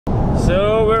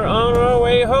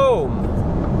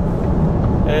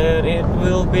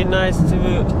nice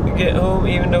to get home,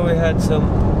 even though we had some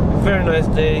very nice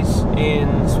days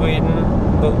in Sweden,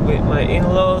 both with my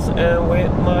in-laws and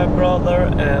with my brother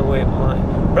and with my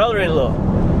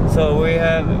brother-in-law. So we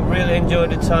have really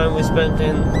enjoyed the time we spent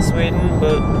in Sweden,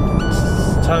 but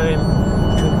it's time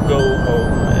to go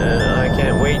home, and I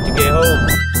can't wait to get home.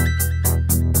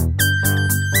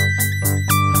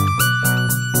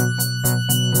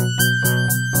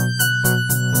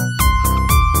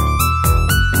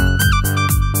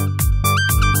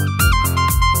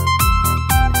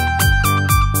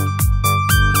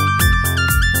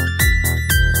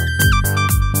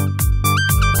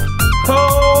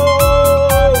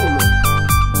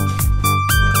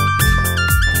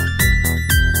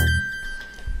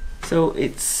 So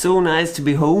it's so nice to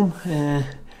be home.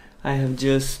 I have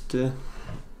just I've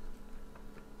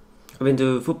been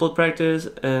to football practice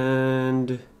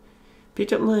and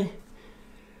picked up my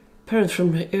parents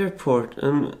from the airport,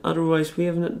 and otherwise we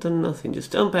haven't done nothing,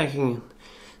 just unpacking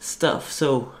stuff.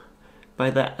 So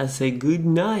by that I say good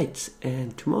night,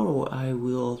 and tomorrow I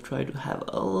will try to have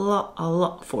a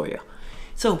lot for you.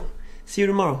 So see you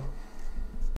tomorrow.